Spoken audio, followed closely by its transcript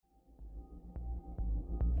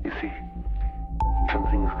You see,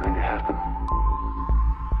 something's going to happen.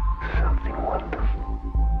 Something wonderful.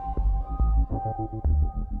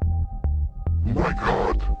 My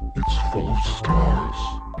God, it's full of stars.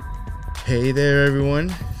 Hey there, everyone.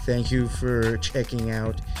 Thank you for checking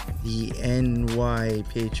out the NY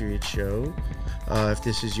Patriot Show. If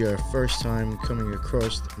this is your first time coming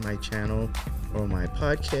across my channel or my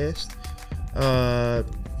podcast,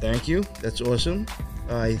 thank you. That's awesome.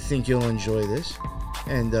 I think you'll enjoy this.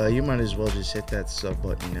 And you might as well just hit that sub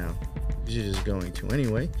button now, because you're just going to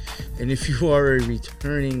anyway. And if you are a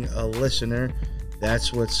returning listener,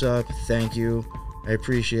 that's what's up. Thank you. I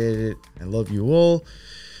appreciate it. I love you all.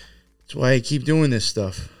 That's why I keep doing this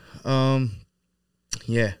stuff. If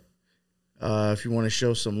you want to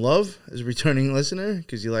show some love as a returning listener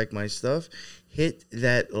because you like my stuff, hit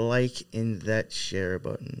that like and that share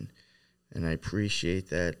button. And I appreciate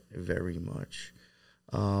that very much.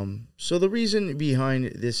 So the reason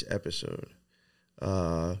behind this episode,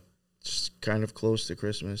 it's kind of close to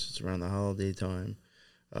Christmas. It's around the holiday time.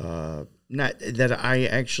 Not that I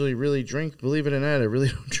actually really drink. Believe it or not, I really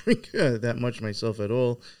don't drink that much myself at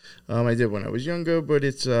all. I did when I was younger, but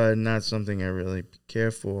it's not something I really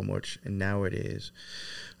care for much nowadays.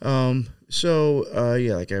 Like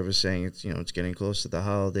I was saying, it's getting close to the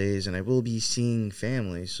holidays, and I will be seeing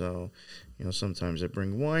family. So, sometimes I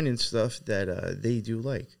bring wine and stuff that they do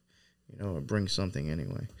like. I bring something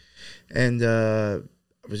anyway. And I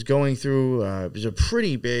was going through.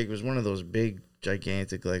 It was one of those big,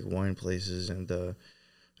 gigantic like wine places, and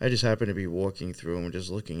I just happened to be walking through and just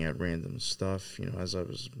looking at random stuff, as I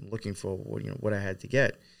was looking for what I had to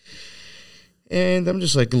get. And I'm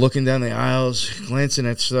just like looking down the aisles, glancing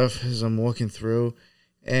at stuff as I'm walking through,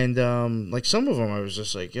 and like some of them I was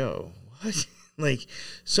just like, yo, what? Like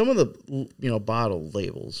some of the bottle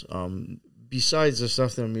labels, besides the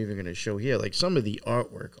stuff that I'm even going to show here, like some of the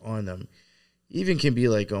artwork on them even can be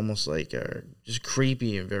like almost like just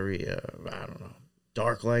creepy and very I don't know,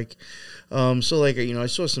 dark like. I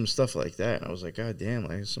saw some stuff like that and I was like, God damn,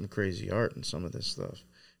 like some crazy art and some of this stuff.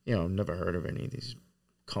 I've never heard of any of these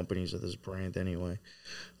companies or this brand anyway,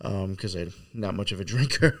 because I'm not much of a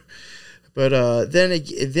drinker. But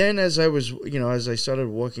then as I was, as I started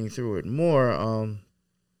walking through it more, and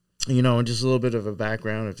just a little bit of a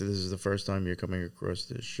background, if this is the first time you're coming across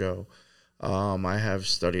this show. I have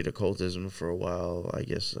studied occultism for a while. I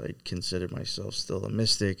guess I'd consider myself still a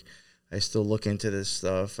mystic. I still look into this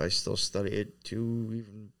stuff. I still study it to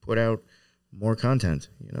even put out more content,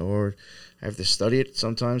 or I have to study it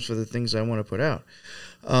sometimes for the things I want to put out.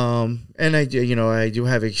 And I do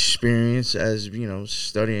have experience as,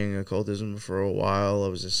 studying occultism for a while. I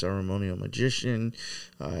was a ceremonial magician,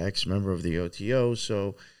 ex-member of the OTO.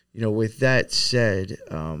 So, with that said,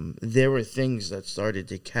 there were things that started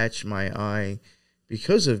to catch my eye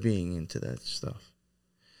because of being into that stuff.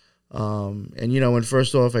 And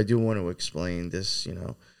first off, I do want to explain this,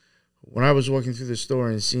 when I was walking through the store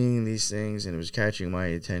and seeing these things and it was catching my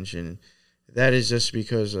attention, that is just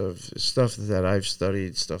because of stuff that I've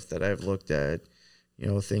studied, stuff that I've looked at,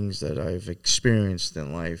 things that I've experienced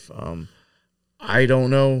in life. I don't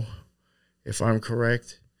know if I'm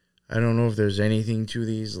correct. I don't know if there's anything to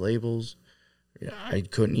these labels. I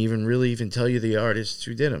couldn't even tell you the artists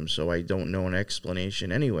who did them, so I don't know an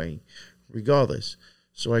explanation anyway, regardless.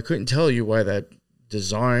 So I couldn't tell you why that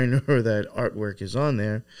design or that artwork is on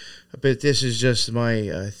there, but this is just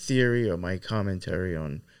my theory or my commentary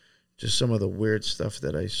on just some of the weird stuff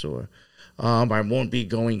that I saw. I won't be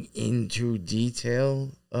going into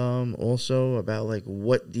detail also about like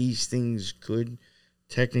what these things could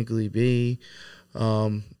technically be.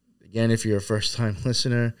 Again, if you're a first-time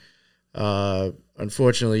listener,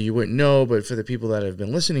 unfortunately you wouldn't know, but for the people that have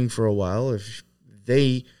been listening for a while, if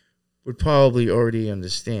they would probably already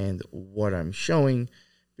understand what I'm showing,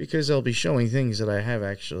 because I'll be showing things that I have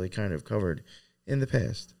actually kind of covered in the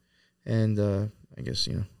past. And I guess,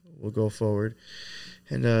 we'll go forward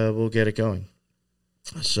and we'll get it going.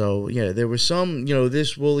 So, there was some,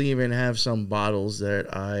 this will even have some bottles that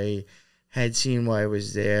I had seen while I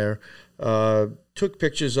was there. Took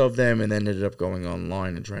pictures of them and then ended up going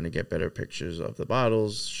online and trying to get better pictures of the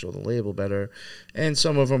bottles, show the label better. And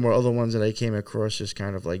some of them were other ones that I came across just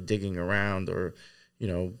kind of like digging around, or,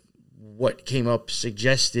 what came up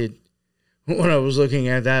suggested when I was looking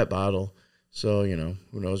at that bottle. So,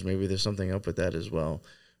 who knows, maybe there's something up with that as well.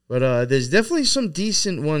 But there's definitely some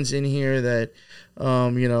decent ones in here that,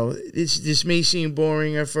 this may seem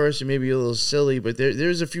boring at first and maybe a little silly, but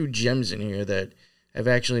there's a few gems in here that have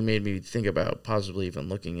actually made me think about possibly even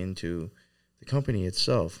looking into the company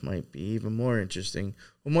itself. Might be even more interesting,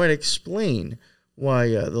 or might explain why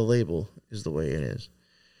the label is the way it is.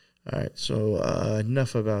 All right, so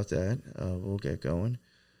enough about that. We'll get going.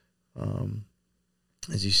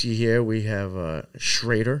 As you see here, we have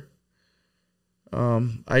Schrader.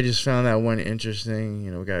 I just found that one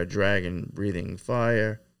interesting. We got a dragon breathing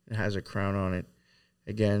fire. It has a crown on it.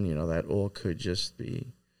 Again, that all could just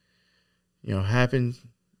be, happen,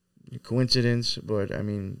 coincidence. But, I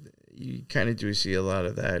mean, you kind of do see a lot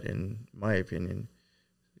of that, in my opinion.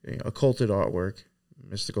 Occulted artwork,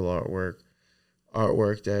 mystical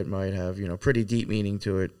artwork that might have, pretty deep meaning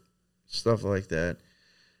to it, stuff like that.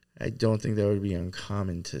 I don't think that would be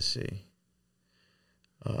uncommon to see.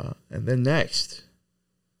 And then next,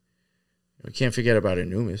 we can't forget about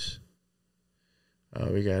Anubis.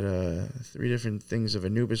 We got 3 different things of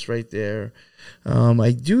Anubis right there.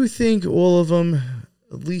 I do think all of them,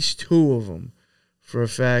 at least 2 of them, for a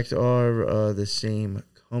fact, are the same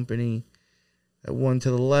company. That one to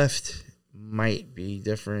the left might be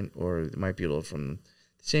different, or it might be a little from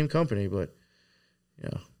the same company, but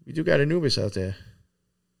we do got Anubis out there.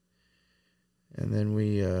 And then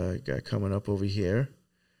we got coming up over here.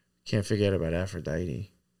 Can't forget about Aphrodite.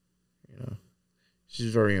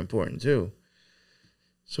 She's very important too.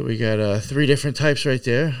 So we got 3 different types right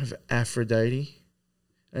there of Aphrodite.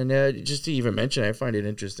 And just to even mention, I find it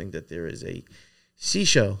interesting that there is a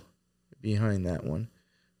seashell behind that one.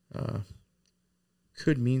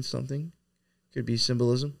 Could mean something. Could be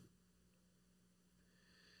symbolism.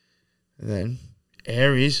 And then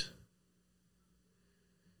Aries.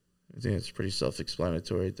 I think it's pretty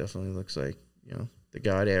self-explanatory. It definitely looks like, the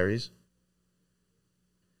god Aries.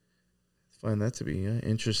 I find that to be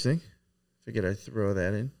interesting. Figured I'd throw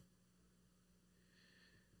that in.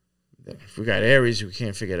 If we got Aries, we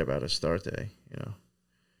can't forget about Astarte.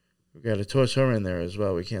 We got to toss her in there as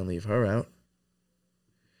well. We can't leave her out.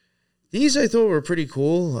 These I thought were pretty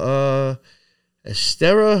cool.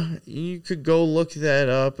 Astera, you could go look that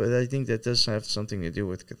up. But I think that does have something to do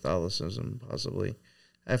with Catholicism, possibly.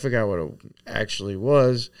 I forgot what it actually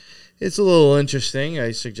was. It's a little interesting.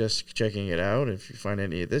 I suggest checking it out if you find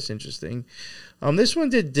any of this interesting. This one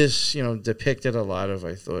depicted a lot of,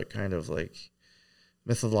 I thought, kind of like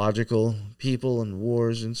mythological people and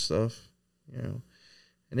wars and stuff.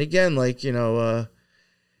 And again, like, just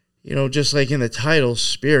like in the title,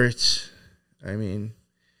 spirits. I mean,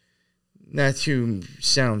 not to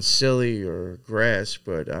sound silly or grass,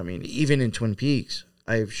 but I mean, even in Twin Peaks,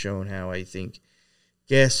 I've shown how I think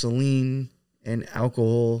gasoline and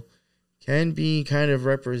alcohol can be kind of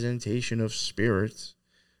representation of spirits.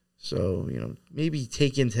 So, maybe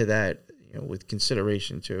take into that, with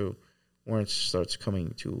consideration too, once it starts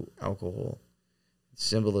coming to alcohol,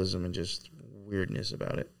 symbolism, and just weirdness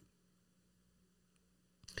about it.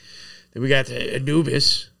 Then we got the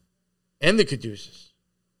Anubis and the Caduceus.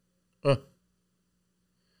 We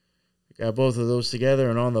got both of those together,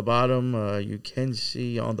 and on the bottom, you can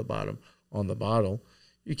see on the bottle,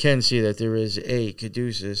 you can see that there is a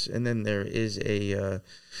Caduceus, and then there is a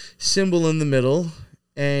symbol in the middle,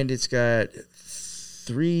 and it's got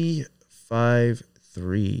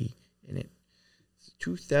 353 in it. It's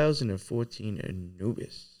 2014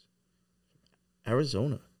 Anubis,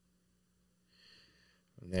 Arizona.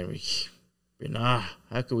 And then Binah.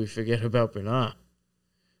 How could we forget about Binah?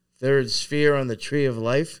 3rd sphere on the Tree of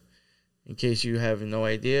Life. In case you have no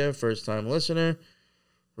idea, first-time listener,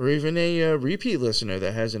 or even a repeat listener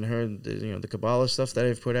that hasn't heard the Kabbalah stuff that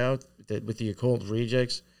I've put out with the occult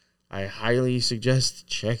rejects, I highly suggest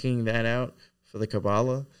checking that out for the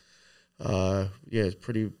Kabbalah. It's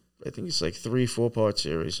pretty. I think it's like 3-4 part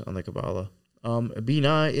series on the Kabbalah.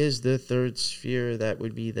 Binah is the 3rd sphere. That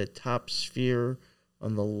would be the top sphere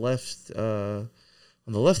on the left pillar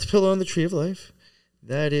on the Tree of Life.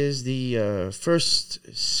 That is the first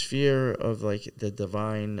sphere of like the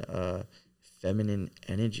divine feminine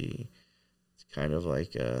energy. It's kind of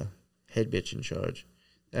like a head bitch in charge.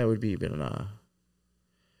 That would be Binah.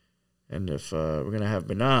 And if we're going to have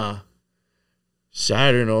Binah,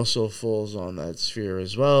 Saturn also falls on that sphere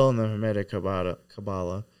as well in the Hermetic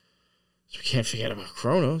Kabbalah. So we can't forget about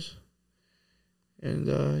Kronos. And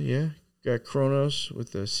got Kronos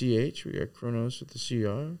with the CH. We got Kronos with the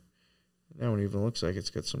CR. That one even looks like it's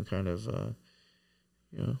got some kind of,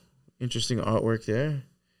 interesting artwork there.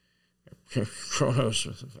 Kronos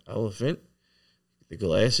with an elephant. The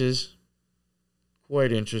glasses.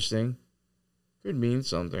 Quite interesting. Could mean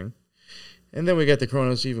something. And then we got the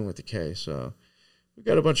Kronos even with the K. So we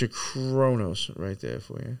got a bunch of Kronos right there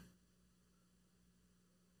for you.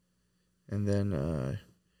 And then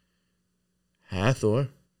Hathor.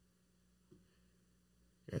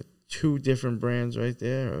 Got 2 different brands right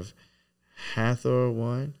there of Hathor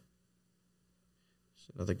wine. It's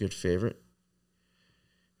another good favorite.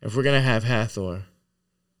 If we're going to have Hathor,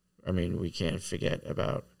 I mean, we can't forget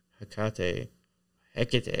about Hecate,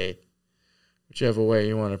 whichever way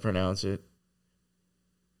you want to pronounce it.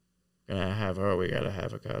 Gonna have her, we gotta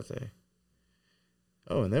have Hecate.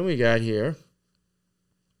 Oh, and then we got here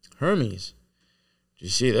Hermes. Did you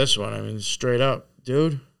see this one? I mean, straight up,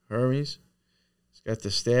 dude, Hermes. He's got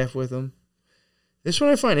the staff with him. This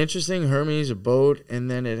one I find interesting. Hermes, a boat,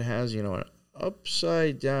 and then it has, an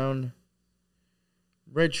upside down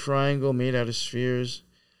red triangle made out of spheres.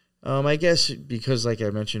 I guess because, like I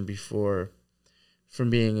mentioned before, from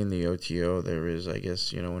being in the OTO, there is, I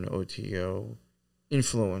guess, an OTO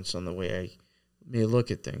influence on the way I may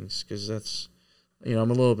look at things, because that's, I'm a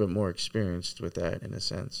little bit more experienced with that in a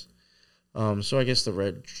sense. So I guess the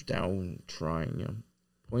red down triangle,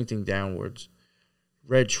 pointing downwards,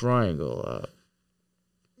 red triangle,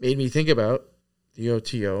 made me think about the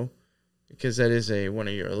OTO, because that is one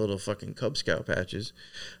of your little fucking Cub Scout patches.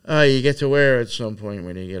 You get to wear at some point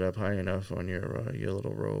when you get up high enough on your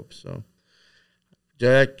little robe. So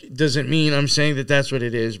that doesn't mean I'm saying that that's what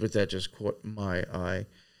it is, but that just caught my eye.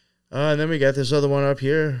 And then we got this other one up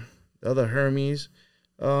here, the other Hermes.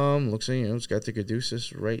 Looks like, it's got the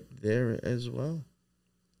caduceus right there as well.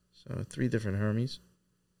 So 3 different Hermes.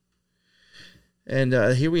 And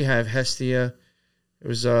here we have Hestia. It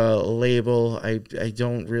was a label. I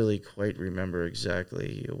don't really quite remember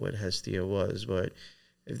exactly what Hestia was, but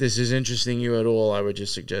if this is interesting you at all, I would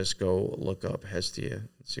just suggest go look up Hestia and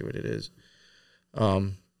see what it is.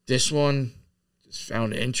 This one just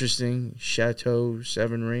found interesting. Chateau,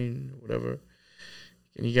 Seven Rain, whatever.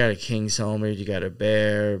 And you got a king's helmet. You got a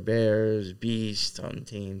bear, bears, beast,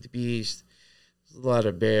 untamed beast. There's a lot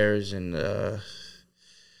of bears and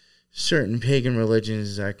certain pagan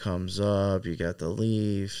religions that comes up. You got the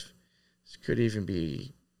leaf. This could even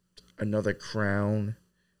be another crown,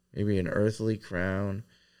 maybe an earthly crown.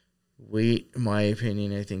 Wheat, in my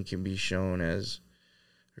opinion, I think can be shown as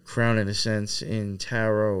a crown in a sense in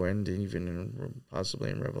tarot and even possibly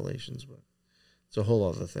in Revelations, but it's a whole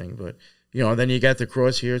other thing. But then you got the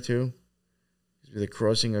cross here too, the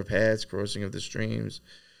crossing of paths, crossing of the streams.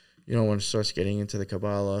 When it starts getting into the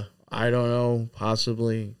Kabbalah, I don't know,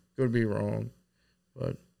 possibly could be wrong,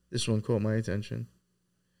 but this one caught my attention.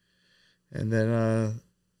 And then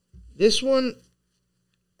this one,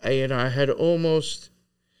 I had almost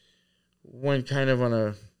went kind of on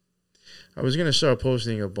a. I was going to start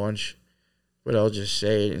posting a bunch, but I'll just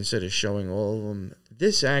say it instead of showing all of them.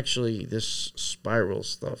 This spiral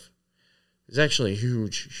stuff is actually a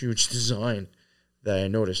huge, huge design that I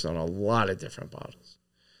noticed on a lot of different bottles.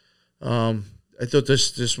 I thought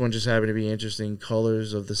this one just happened to be interesting.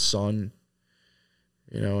 Colors of the sun,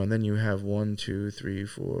 and then you have 1, 2, 3,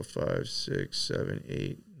 4, 5, 6, 7,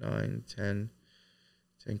 8, 9, 10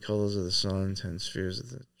 colors of the sun, 10 spheres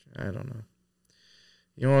of the, I don't know.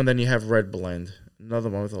 And then you have Red Blend, another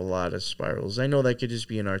one with a lot of spirals. I know that could just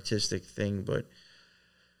be an artistic thing, but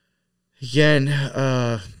again,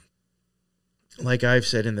 like I've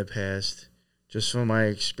said in the past, just from my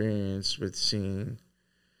experience with seeing,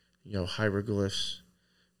 hieroglyphs,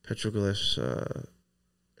 petroglyphs,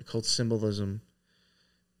 occult symbolism,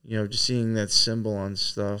 just seeing that symbol on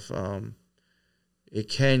stuff, it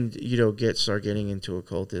can, start getting into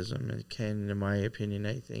occultism. It can, in my opinion,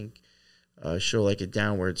 I think, show like a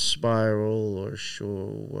downward spiral or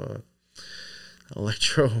show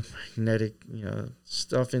electromagnetic,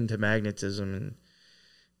 stuff into magnetism,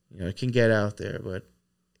 and it can get out there. But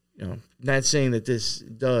not saying that this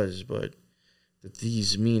does, but that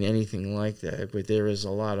these mean anything like that. But there is a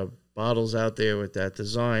lot of bottles out there with that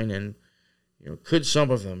design, and could some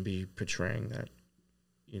of them be portraying that?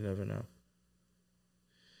 You never know.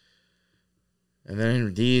 And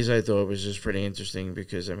then these I thought was just pretty interesting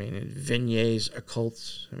because, Vigne's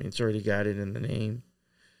Occults, it's already got it in the name.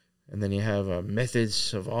 And then you have Methods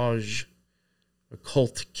Sauvage,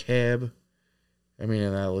 Occult Cab. And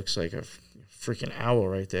that looks like a freaking owl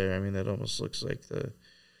right there. That almost looks like the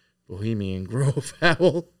Bohemian Grove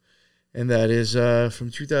owl. And that is from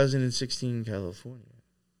 2016, California.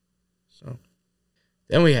 So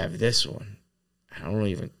then we have this one.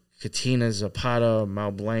 Catina Zapata,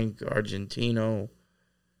 Malblanc, Argentino.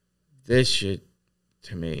 This shit,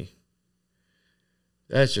 to me,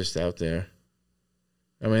 that's just out there.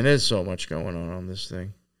 There's so much going on this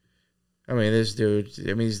thing. This dude,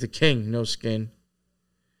 he's the king, no skin.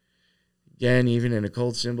 Again, even in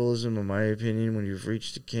occult symbolism, in my opinion, when you've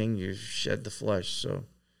reached the king, you've shed the flesh. So,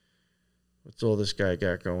 what's all this guy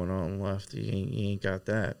got going on left? He ain't got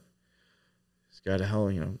that. He's got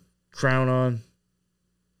a crown on.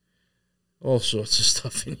 All sorts of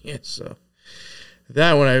stuff in here. So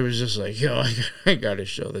that one I was just like, yo, I got to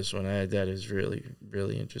show this one. That is really,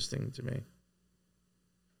 really interesting to me.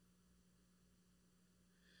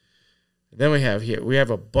 Then we have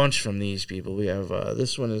a bunch from these people. We have,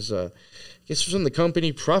 this one is, I guess from the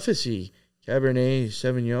company Prophecy, Cabernet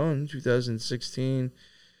Sauvignon, 2016.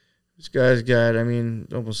 This guy's got, I mean,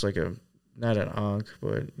 almost like not an ankh,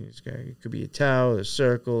 but it could be a tau, a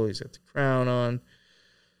circle. He's got the crown on.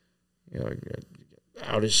 You know, you got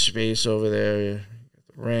outer space over there. You got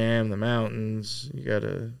the ram, the mountains. You got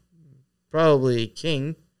probably a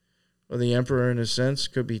king or the emperor in a sense.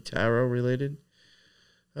 Could be tarot related.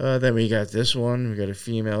 Then we got this one. We got a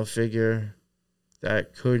female figure.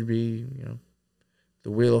 That could be, you know,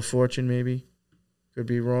 the Wheel of Fortune maybe. Could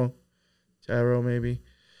be wrong. Tarot maybe.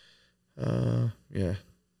 Yeah.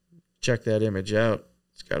 Check that image out.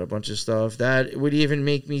 It's got a bunch of stuff. That would even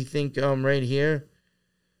make me think, right here,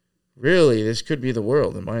 really, this could be the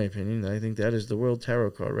world, in my opinion. I think that is the World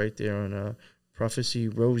Tarot card right there on Prophecy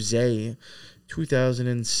Rosé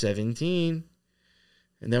 2017.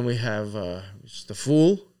 And then we have just the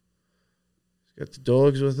Fool. He's got the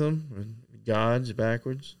dogs with him, gods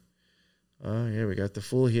backwards. Yeah, we got the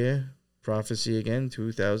Fool here. Prophecy again,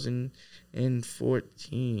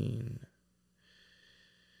 2014.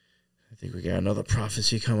 I think we got another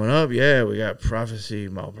Prophecy coming up. Yeah, we got Prophecy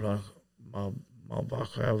Malbach,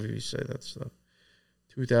 however you say that stuff.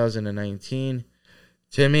 2019.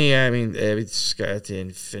 To me, I mean, it's got the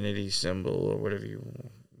infinity symbol or whatever you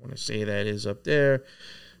want to say that is up there,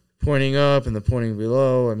 pointing up and the pointing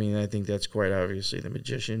below. I mean, I think that's quite obviously the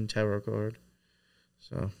Magician tarot card.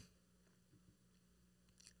 So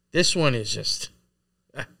this one is just,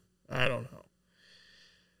 I don't know.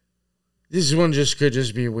 This one could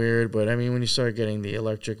just be weird, but I mean, when you start getting the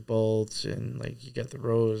electric bolts and like you got the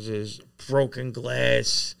roses, broken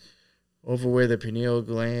glass over where the pineal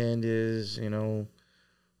gland is, you know,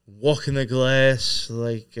 walking the glass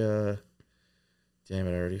like, damn it,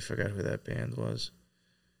 I already forgot who that band was.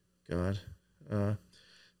 God.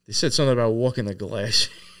 They said something about walking the glass.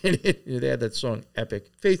 They had that song, Epic.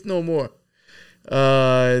 Faith No More.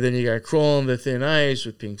 Then you got Crawling the Thin Ice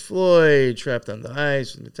with Pink Floyd, Trapped on the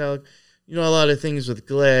Ice with Metallica. You know, a lot of things with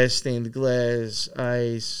glass, stained glass,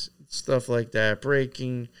 ice, stuff like that,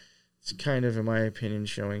 breaking. It's kind of, in my opinion,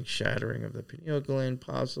 showing shattering of the pineal gland,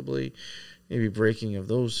 possibly. Maybe breaking of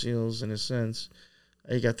those seals in a sense.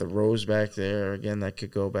 You got the rose back there. Again, that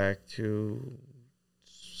could go back to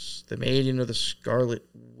the Maiden or the Scarlet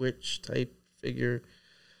Witch type figure.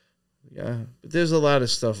 Yeah, but there's a lot of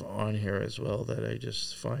stuff on here as well that I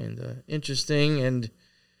just find interesting. And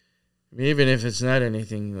I mean, even if it's not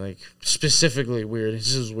anything like specifically weird,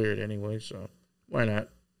 this is weird anyway, so why not?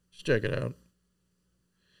 Just check it out.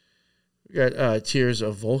 We got Tears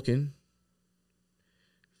of Vulcan.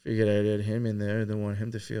 Figured I'd add him in there. Don't want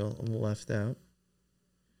him to feel left out.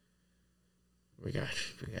 We got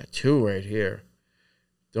two right here.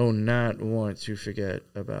 Do not want to forget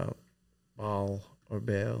about Baal or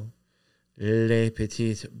Baal. Le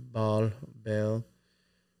Petit Baal, Baal.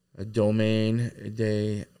 A Domaine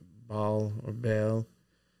de Baal or Baal.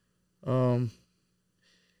 I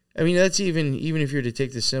mean, that's even if you were to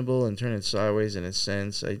take the symbol and turn it sideways in a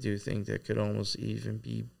sense, I do think that could almost even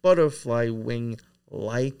be butterfly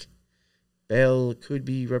wing-like. Baal could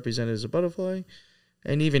be represented as a butterfly.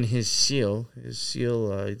 And even his seal,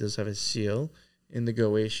 he does have a seal in the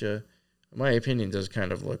Goetia. In my opinion, does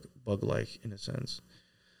kind of look bug-like in a sense.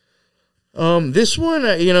 This one,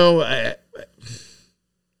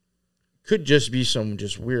 could just be some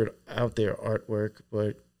just weird out there artwork,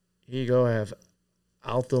 but here you go. I have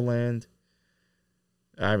Altaland.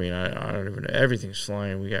 I mean, I don't even know. Everything's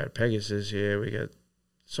flying. We got Pegasus here. We got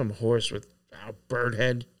some horse with a bird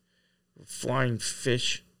head, flying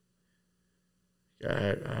fish.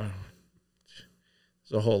 There's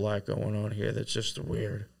a whole lot going on here that's just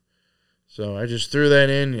weird. So I just threw that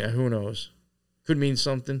in. Yeah, who knows? Could mean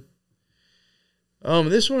something.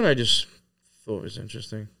 This one I just thought was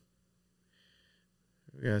interesting.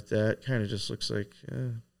 We got that. Kind of just looks like,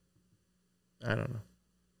 I don't know.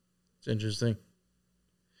 It's interesting.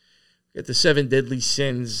 We got the 7 deadly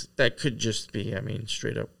sins. That could just be,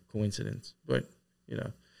 straight up coincidence. But,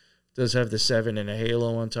 it does have the 7 and a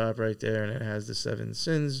halo on top right there, and it has the 7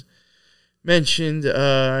 sins mentioned.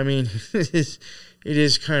 It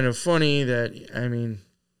is kind of funny that,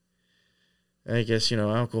 I guess,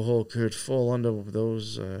 alcohol could fall under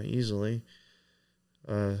those easily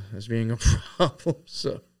as being a problem.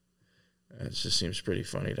 So it just seems pretty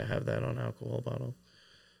funny to have that on alcohol bottle.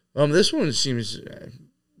 This one seems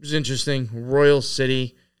was interesting. Royal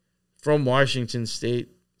City from Washington State,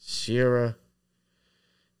 Sierra.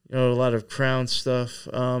 a lot of crown stuff.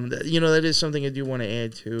 That is something I do want to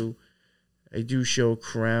add to. I do show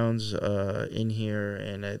crowns in here,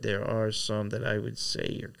 and there are some that I would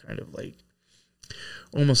say are kind of like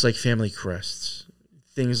almost like family crests,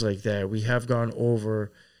 things like that. We have gone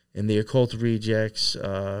over in the Occult Rejects,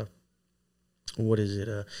 sigils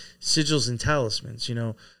and talismans,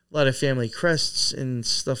 a lot of family crests and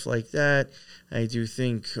stuff like that, I do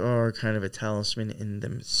think are kind of a talisman in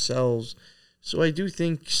themselves. So I do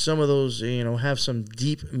think some of those, have some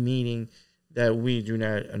deep meaning that we do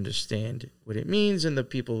not understand what it means, and the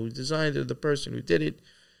people who designed it, the person who did it,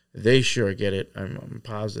 they sure get it, I'm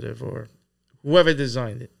positive, or whoever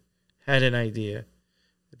designed it had an idea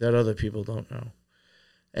that other people don't know.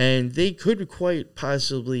 And they could quite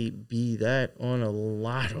possibly be that on a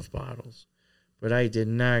lot of bottles. But I did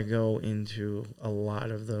not go into a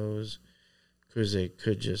lot of those because it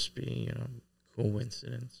could just be,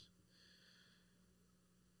 coincidence.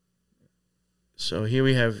 So here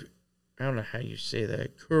we have, I don't know how you say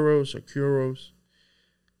that, Kuros or Kuros.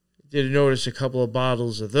 Did notice a couple of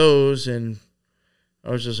bottles of those, and I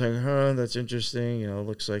was just like, that's interesting.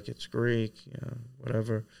 Looks like it's Greek,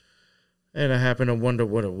 whatever. And I happened to wonder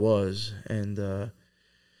what it was. And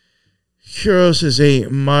Kuros is a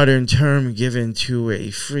modern term given to a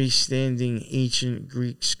freestanding ancient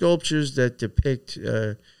Greek sculptures that depict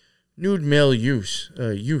nude male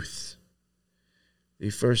youth. They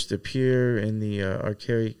first appear in the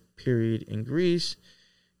Archaic period in Greece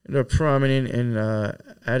and are prominent in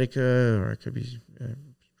Attica, or I could be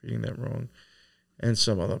reading that wrong, and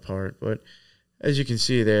some other part. But as you can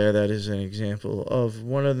see there, that is an example of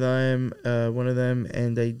one of them.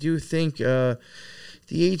 And I do think the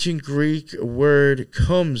ancient Greek word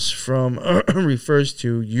comes from, refers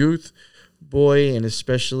to youth, boy, and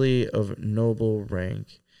especially of noble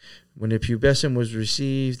rank. When a pubescent was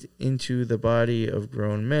received into the body of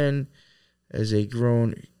grown men as a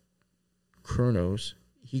grown Kronos,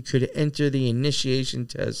 he could enter the initiation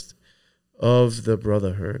test of the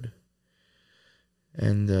brotherhood.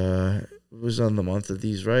 And it was on the month of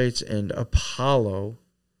these rites, and Apollo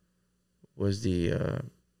was the,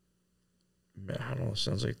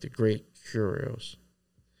 sounds like the great Curios.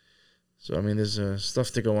 So, there's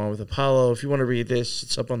stuff to go on with Apollo. If you want to read this,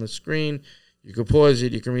 it's up on the screen. You can pause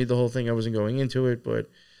it. You can read the whole thing. I wasn't going into it, but,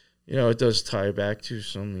 it does tie back to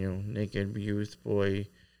some, naked youth, boy,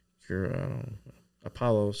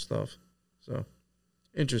 Apollo stuff. So,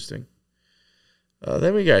 interesting.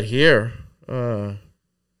 Then we got here, for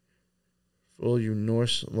all you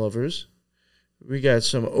Norse lovers, we got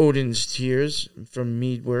some Odin's Tears from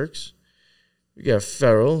Meadworks. We got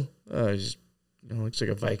Ferrell. Looks like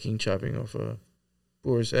a Viking chopping off a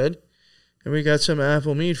boar's head. And we got some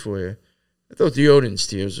apple mead for you. I thought the Odin's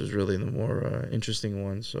Tears was really the more interesting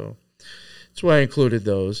one, so that's why I included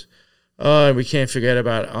those. We can't forget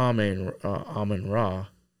about Amun-Ra,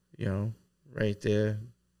 right there,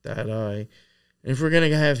 that eye. And if we're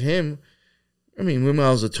going to have him, we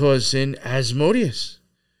might as well toss in Asmodeus,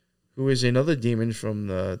 who is another demon from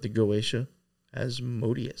the Goetia,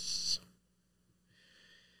 Asmodeus.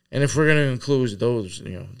 And if we're going to include those,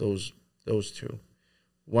 those two,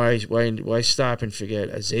 why stop and forget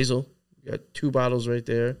Azazel? We got two bottles right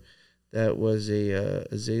there. That was a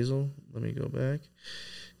Azazel. Let me go back.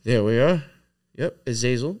 There we are. Yep,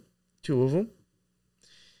 Azazel, two of them.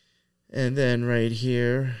 And then right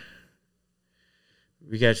here,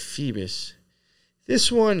 we got Phoebus.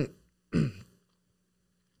 This one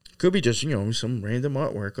could be just, some random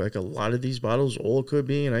artwork, like a lot of these bottles all could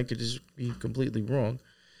be, and I could just be completely wrong.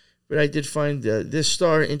 But I did find this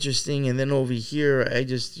star interesting, and then over here, I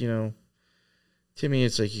just, to me,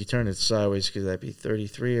 it's like you turn it sideways because that'd be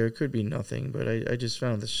 33, or it could be nothing. But I just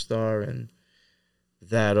found the star and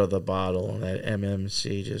that other bottle, and that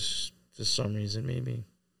MMC just, for some reason, made me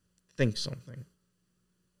think something.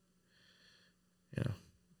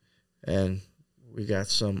 And we got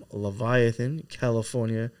some Leviathan,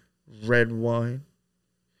 California red wine.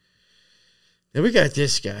 Then we got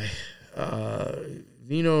this guy,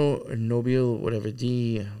 Vino Nobile, whatever,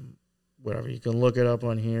 whatever. You can look it up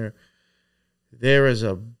on here. There is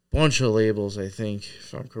a bunch of labels, I think,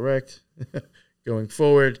 if I'm correct, going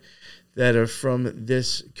forward, that are from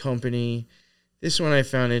this company. This one I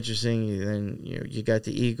found interesting. Then you got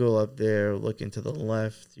the eagle up there. Looking to the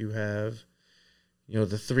left, you have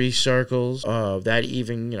the three circles. That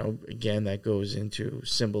even again, that goes into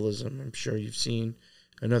symbolism. I'm sure you've seen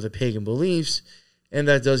in other pagan beliefs, and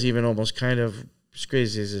that does even almost kind of, as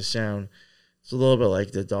crazy as it sounds, it's a little bit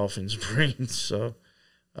like the dolphin's brain. So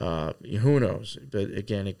who knows? But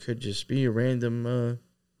again, it could just be a random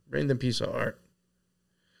piece of art.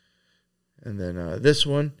 And then this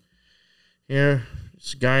one, Here,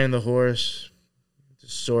 this guy on the horse, the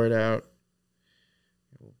sword out,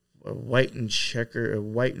 a white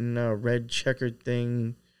and red checkered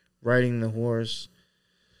thing riding the horse.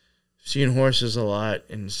 I've seen horses a lot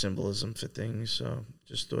in symbolism for things, so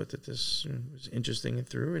just thought that this was interesting and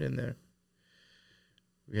threw it in there.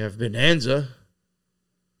 We have Bonanza,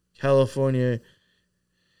 California,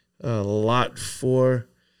 Lot 4.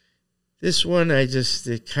 This one,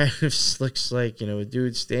 it kind of looks like, a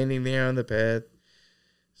dude standing there on the path.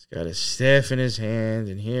 He's got a staff in his hand,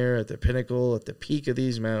 and here at the pinnacle, at the peak of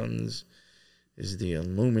these mountains, is the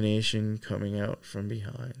illumination coming out from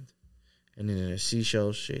behind, and in a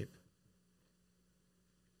seashell shape.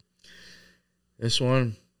 This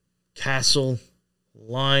one, Castle,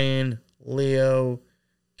 Lion, Leo,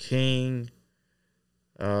 King.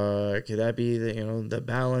 Could that be the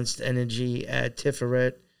balanced energy at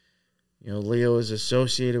Tiferet? Leo is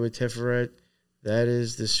associated with Tiferet. That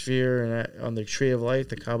is the sphere and on the Tree of Life,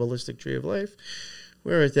 the Kabbalistic Tree of Life,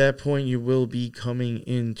 where at that point you will be coming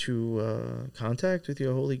into contact with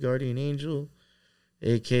your holy guardian angel,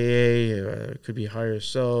 a.k.a. Could be higher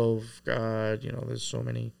self, God. There's so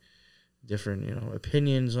many different,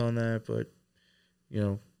 opinions on that, but,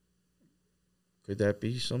 could that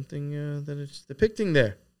be something that it's depicting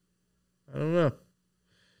there? I don't know.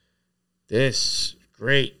 This,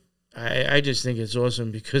 great. I just think it's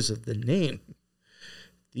awesome because of the name.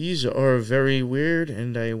 These are very weird,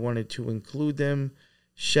 and I wanted to include them.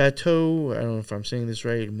 Chateau, I don't know if I'm saying this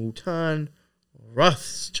right, Mouton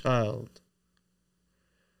Rothschild.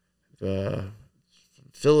 Baron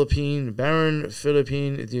Philippine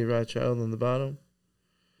de Rothschild on the bottom.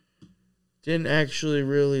 Didn't actually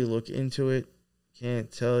really look into it. Can't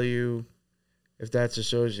tell you if that's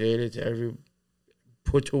associated to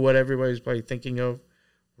what everybody's probably thinking of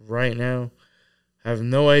right now. Have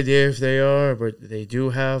no idea if they are, but they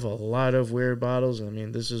do have a lot of weird bottles. I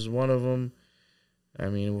mean, this is one of them. I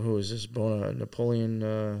mean, who is this?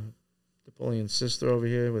 Napoleon's sister over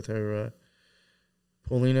here with her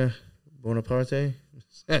Paulina Bonaparte.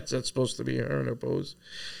 That's supposed to be her in her pose.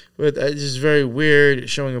 But it's just very weird.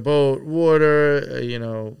 Showing a boat, water, you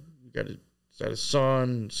got a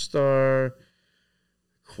sun, star,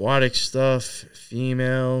 aquatic stuff,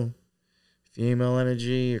 female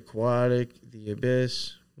energy, aquatic, the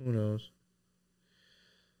abyss, who knows.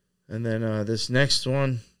 And then this next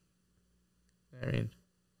one,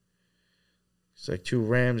 it's like two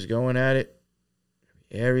rams going at it.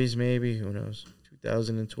 Aries maybe, who knows.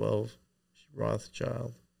 2012,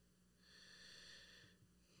 Rothschild.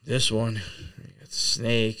 This one, we got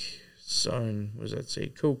snake, sun, what does that say?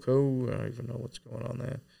 Coco, I don't even know what's going on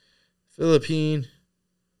there. Philippine.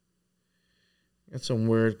 Got some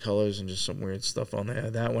weird colors and just some weird stuff on there.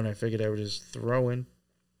 That one I figured I would just throw in.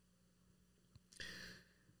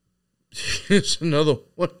 Here's another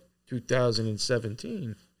one,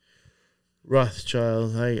 2017.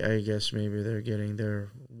 Rothschild. I guess maybe they're getting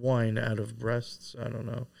their wine out of breasts. I don't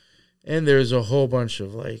know. And there's a whole bunch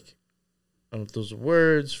of I don't know if those are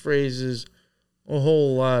words, phrases, a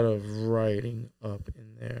whole lot of writing up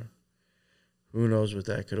in there. Who knows what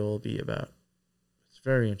that could all be about. It's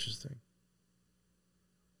very interesting.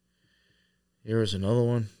 Here's another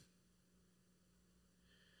one.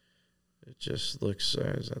 It just looks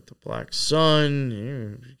is that the black sun.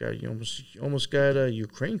 You almost got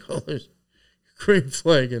Ukraine colors, Ukraine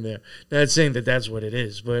flag in there. Not saying that that's what it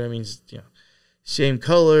is, but I mean, same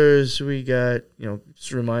colors. We got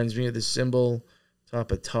this reminds me of the symbol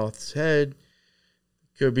top of Thoth's head.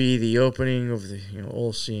 Could be the opening of the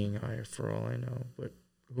all-seeing eye for all I know, but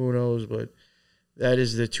who knows? But that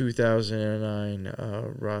is the 2009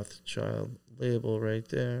 Rothschild label right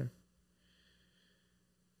there.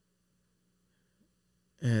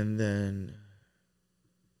 And then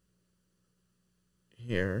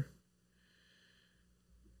here,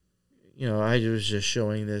 I was just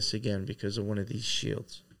showing this again because of one of these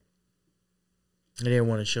shields. I didn't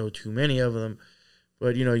want to show too many of them,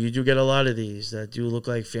 but, you do get a lot of these that do look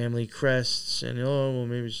like family crests, and,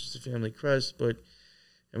 maybe it's just a family crest, but,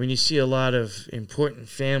 you see a lot of important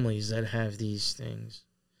families that have these things.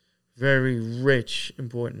 Very rich,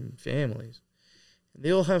 important families. And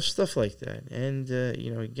they all have stuff like that. And,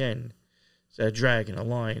 again, it's a dragon, a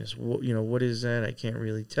lion. What is that? I can't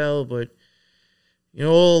really tell. But, a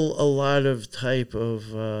lot of type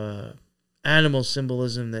of animal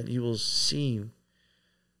symbolism that you will see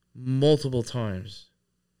multiple times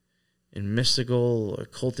in mystical,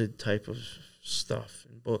 occulted type of stuff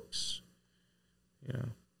in books.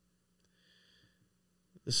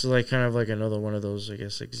 This is kind of another one of those, I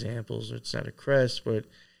guess, examples. It's not a crest, but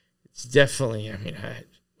it's definitely,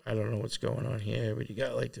 I don't know what's going on here, but you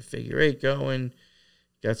got like the figure 8 going.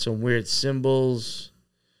 Got some weird symbols.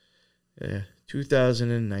 Yeah,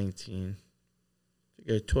 2019. I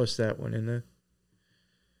think I tossed that one in there.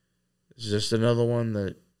 It's just another one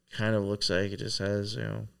that kind of looks like it just has,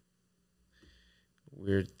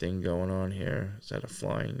 weird thing going on here. Is that a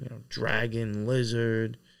flying, dragon,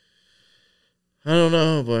 lizard? I don't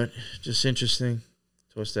know, but just interesting.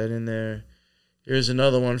 Toss that in there. Here's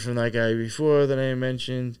another one from that guy before that I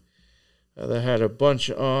mentioned that had a bunch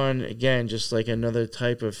on. Again, just like another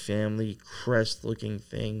type of family crest-looking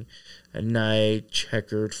thing. A nice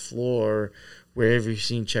checkered floor. Wherever you've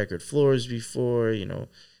seen checkered floors before,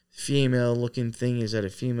 female-looking thing. Is that a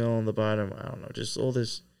female on the bottom? I don't know. Just all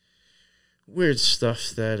this weird stuff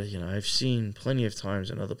that, I've seen plenty of times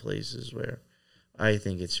in other places where I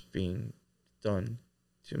think it's being done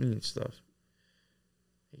to mean stuff.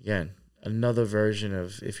 Again, another version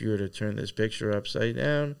of if you were to turn this picture upside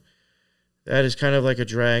down, that is kind of like a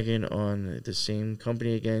dragon on the same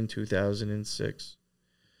company again, 2006.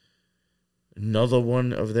 Another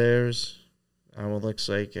one of theirs. That one looks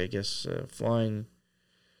like, I guess, flying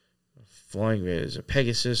is a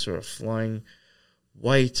Pegasus or a flying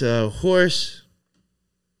white horse.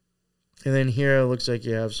 And then here it looks like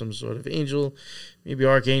you have some sort of angel, maybe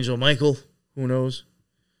Archangel Michael, who knows.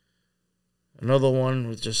 Another one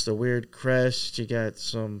with just a weird crest. You got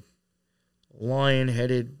some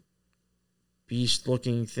lion-headed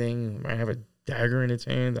beast-looking thing. Might have a dagger in its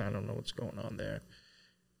hand. I don't know what's going on there.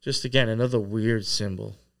 Just, again, another weird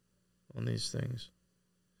symbol on these things.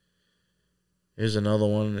 Here's another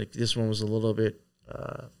one. Like, this one was a little bit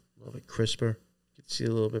crisper. You could see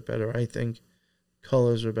a little bit better, I think.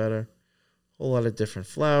 Colors are better. A whole lot of different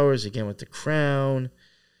flowers. Again, with the crown.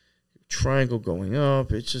 Triangle going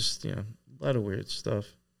up. It's just, a lot of weird stuff.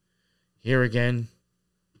 Here again.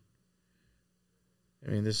 I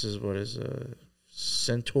mean, this is what is a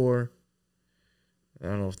centaur. I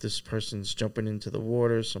don't know if this person's jumping into the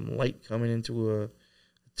water. Some light coming into a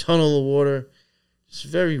tunnel of water. It's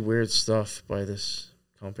very weird stuff by this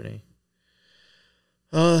company.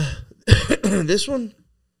 This one,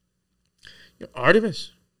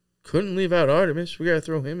 Artemis. Couldn't leave out Artemis. We got to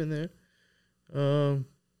throw him in there.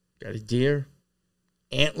 Got a deer.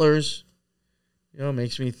 Antlers.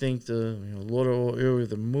 Makes me think the Loyal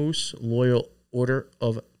Order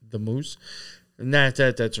of the Moose. Not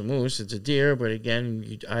that that's a moose, it's a deer. But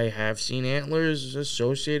again, I have seen antlers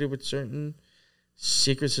associated with certain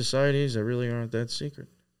secret societies that really aren't that secret.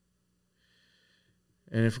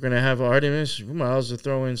 And if we're going to have Artemis, we might as well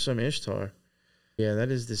throw in some Ishtar. Yeah,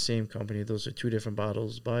 that is the same company. Those are two different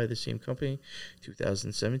bottles by the same company,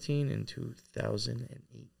 2017 and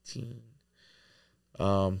 2018. If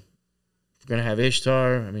we're going to have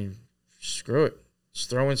Ishtar, I mean, screw it. Let's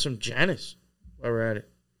throw in some Janus while we're at it.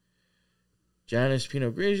 Janus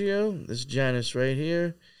Pinot Grigio. This is Janus right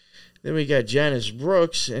here. Then we got Janus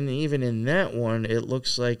Brooks, and even in that one, it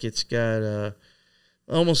looks like it's got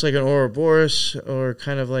almost like an Ouroboros or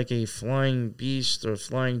kind of like a flying beast or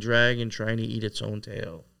flying dragon trying to eat its own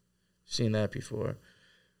tail. Seen that before.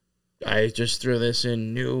 I just threw this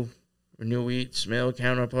in new eats, male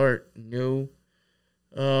counterpart, new.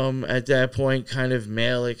 At that point, kind of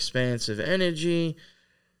male expansive energy.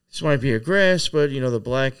 This might be a grass, but, the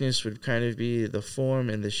blackness would kind of be the form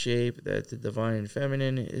and the shape that the divine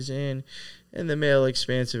feminine is in. And the male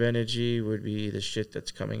expansive energy would be the shit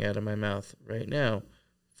that's coming out of my mouth right now.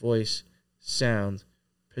 Voice, sound,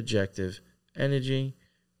 projective energy.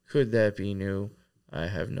 Could that be new? I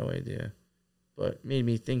have no idea. But made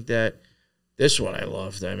me think that this one I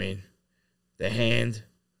loved. I mean, the hand,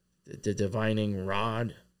 the divining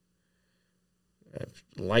rod.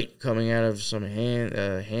 Light coming out of some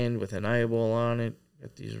hand with an eyeball on it.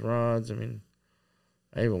 Got these rods. I mean,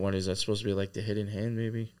 I even wonder, is that supposed to be like the hidden hand,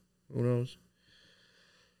 maybe? Who knows?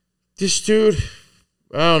 This dude,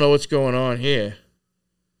 I don't know what's going on here.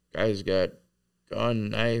 Guy's got gun,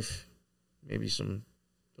 knife, maybe some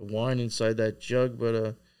wine inside that jug,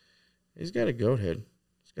 but he's got a goat head.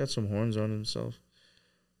 He's got some horns on himself.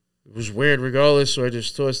 It was weird regardless, so I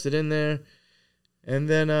just tossed it in there. And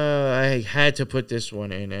then I had to put this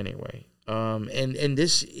one in anyway. And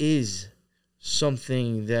this is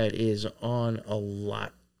something that is on a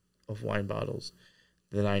lot of wine bottles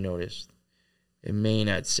that I noticed. It may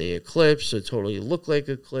not say Eclipse or totally look like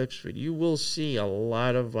Eclipse, but you will see a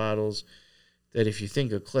lot of bottles that if you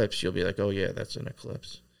think Eclipse, you'll be like, oh yeah, that's an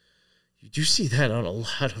Eclipse. You do see that on a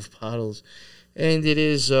lot of bottles. And it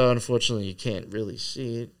is, unfortunately, you can't really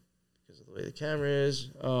see it because of the way the camera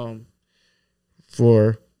is.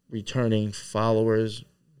 For returning followers,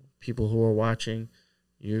 people who are watching,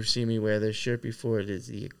 You've seen me wear this shirt before. It is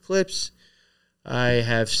the Eclipse. I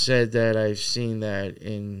have said that I've seen that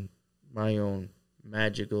in my own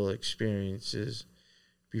magical experiences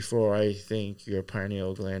before I think your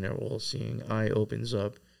pineal gland or all-seeing eye opens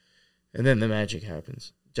up, and then the magic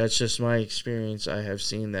happens. That's just my experience. I have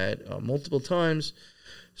seen that multiple times.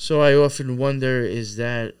 So I often wonder, is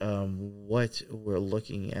that what we're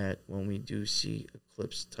looking at when we do see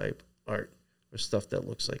eclipse-type art or stuff that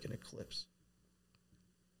looks like an eclipse?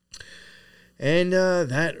 And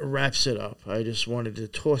that wraps it up. I just wanted to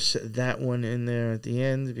toss that one in there at the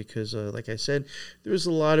end because, like I said, there's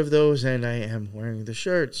a lot of those, and I am wearing the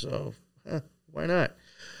shirt, so why not?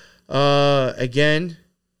 Again,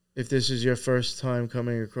 if this is your first time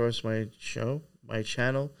coming across my show, my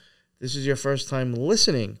channel, this is your first time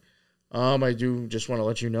listening, I do just want to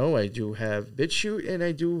let you know I do have BitChute and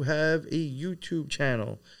I do have a YouTube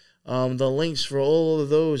channel. The links for all of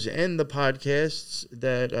those and the podcasts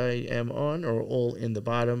that I am on are all in the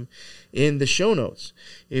bottom in the show notes.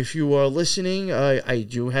 If you are listening, I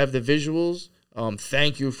do have the visuals.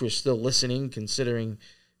 Thank you for still listening, considering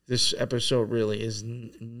this episode really is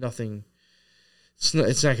nothing. It's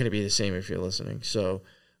not going to be the same if you're listening. So,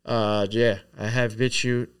 yeah, I have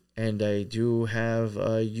BitChute and I do have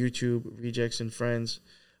YouTube, Rejects and Friends.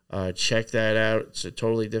 Check that out. It's a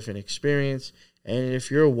totally different experience. And if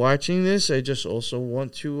you're watching this, I just also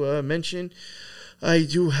want to mention I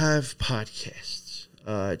do have podcasts.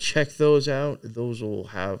 Check those out. Those will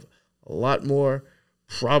have a lot more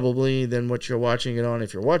probably than what you're watching it on.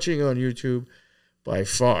 If you're watching it on YouTube, by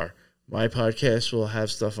far, my podcast will have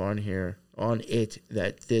stuff on here, on it,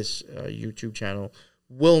 that this YouTube channel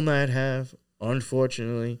will not have.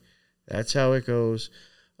 Unfortunately, that's how it goes.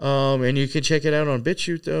 And you can check it out on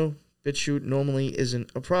BitChute, though. BitChute normally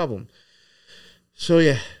isn't a problem. So,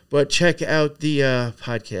 yeah, but check out the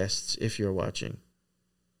podcasts if you're watching.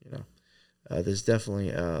 You know, there's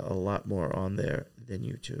definitely a lot more on there than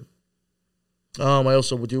YouTube. I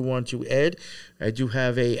also do want to add, I do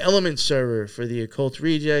have a Element server for the Occult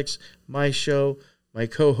Rejects, my show, my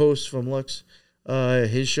co-host from Lux.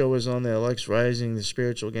 His show is on there, Lux Rising, The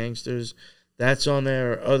Spiritual Gangsters. That's on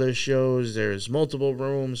there. Other shows, there's multiple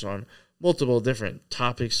rooms on multiple different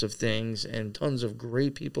topics of things and tons of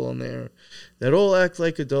great people in there that all act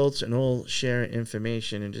like adults and all share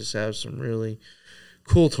information and just have some really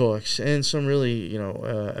cool talks and some really,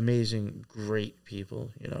 amazing, great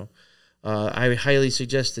people, I highly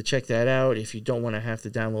suggest to check that out. If you don't want to have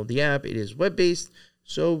to download the app, it is web-based,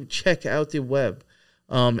 so check out the web.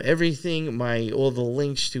 Everything, all the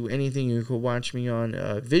links to anything you could watch me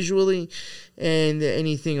on visually, and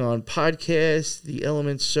anything on podcast, the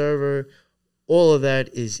Element server, all of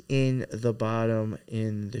that is in the bottom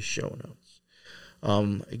in the show notes.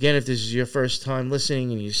 Again, if this is your first time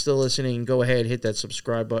listening and you're still listening, go ahead, hit that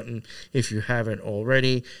subscribe button if you haven't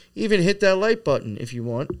already. Even hit that like button if you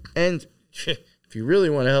want. And if you really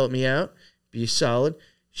want to help me out, be solid,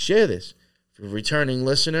 share this. Returning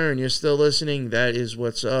listener and you're still listening, that is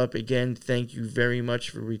what's up. Again, thank you very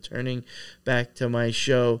much for returning back to my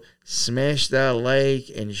show. Smash that like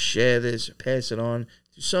and share this, pass it on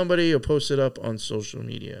to somebody or post it up on social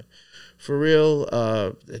media. For real,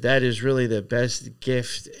 that is really the best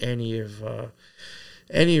gift any of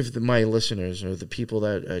my listeners or the people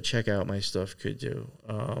that check out my stuff could do.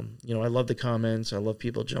 I love the comments. I love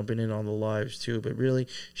people jumping in on the lives too, but really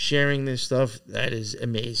sharing this stuff, that is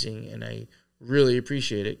amazing, and I really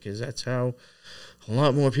appreciate it because that's how a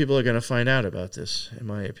lot more people are going to find out about this, in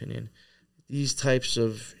my opinion. These types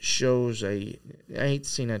of shows, I hate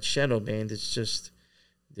seeing that shadow banned. It's just,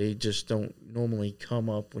 they just don't normally come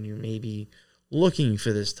up when you may be looking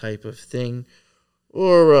for this type of thing,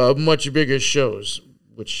 or much bigger shows,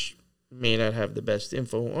 which may not have the best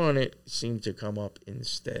info on it, seem to come up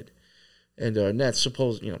instead. And that's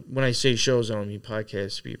supposed, when I say shows, I don't mean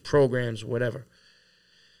podcasts, be programs, whatever.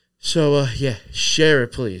 So, share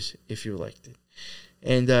it, please, if you liked it.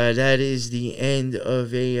 And that is the end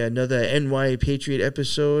of another NY Patriot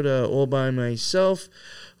episode all by myself.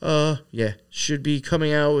 Should be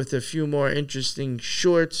coming out with a few more interesting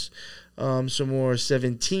shorts, some more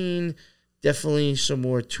 17, definitely some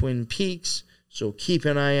more Twin Peaks. So keep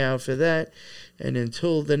an eye out for that. And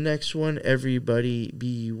until the next one, everybody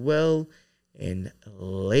be well and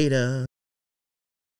later.